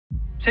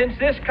Since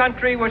this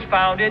country was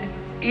founded,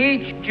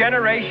 each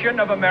generation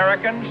of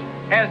Americans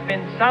has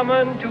been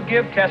summoned to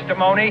give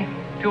testimony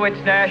to its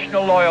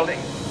national loyalty.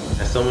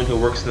 As someone who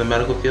works in the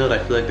medical field, I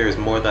feel like there's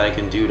more that I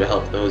can do to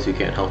help those who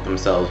can't help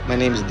themselves. My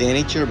name is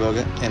Danny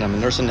Chirboga, and I'm a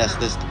nurse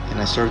anesthetist, and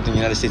I served in the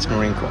United States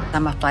Marine Corps.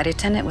 I'm a flight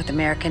attendant with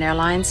American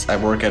Airlines. I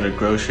work at a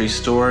grocery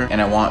store,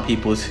 and I want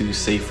people to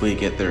safely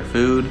get their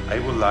food. I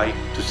would like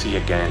to see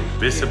again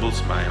visible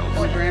smiles.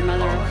 I'm a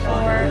grandmother of 4,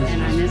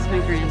 and I miss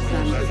my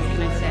grandson. What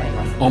can I say?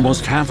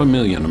 Almost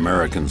 500,000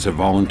 Americans have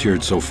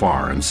volunteered so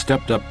far and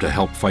stepped up to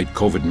help fight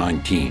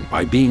COVID-19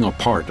 by being a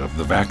part of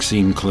the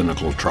vaccine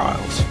clinical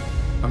trials.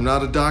 I'm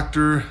not a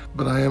doctor,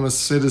 but I am a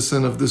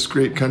citizen of this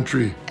great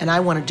country. And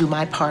I want to do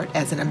my part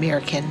as an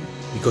American.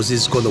 Because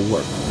it's going to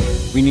work.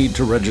 We need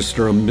to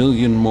register 1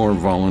 million more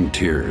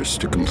volunteers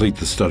to complete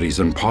the studies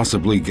and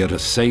possibly get a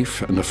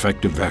safe and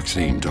effective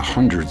vaccine to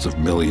hundreds of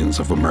millions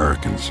of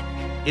Americans.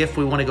 If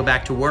we want to go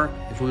back to work,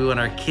 if we want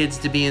our kids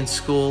to be in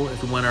school,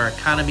 if we want our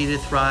economy to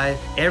thrive,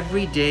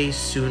 every day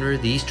sooner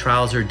these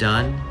trials are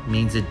done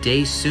means a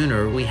day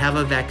sooner we have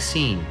a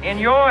vaccine. In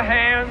your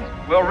hands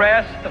will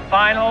rest the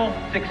final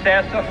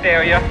success or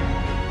failure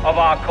of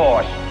our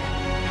course.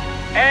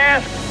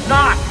 Ask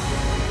not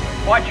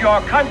what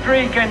your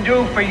country can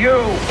do for you.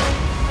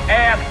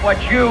 Ask what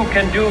you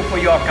can do for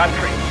your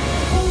country.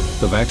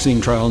 The vaccine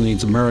trial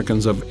needs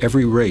Americans of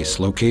every race,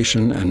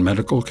 location, and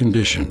medical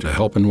condition to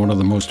help in one of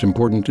the most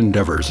important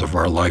endeavors of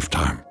our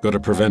lifetime. Go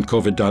to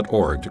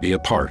preventcovid.org to be a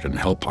part and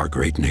help our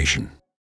great nation.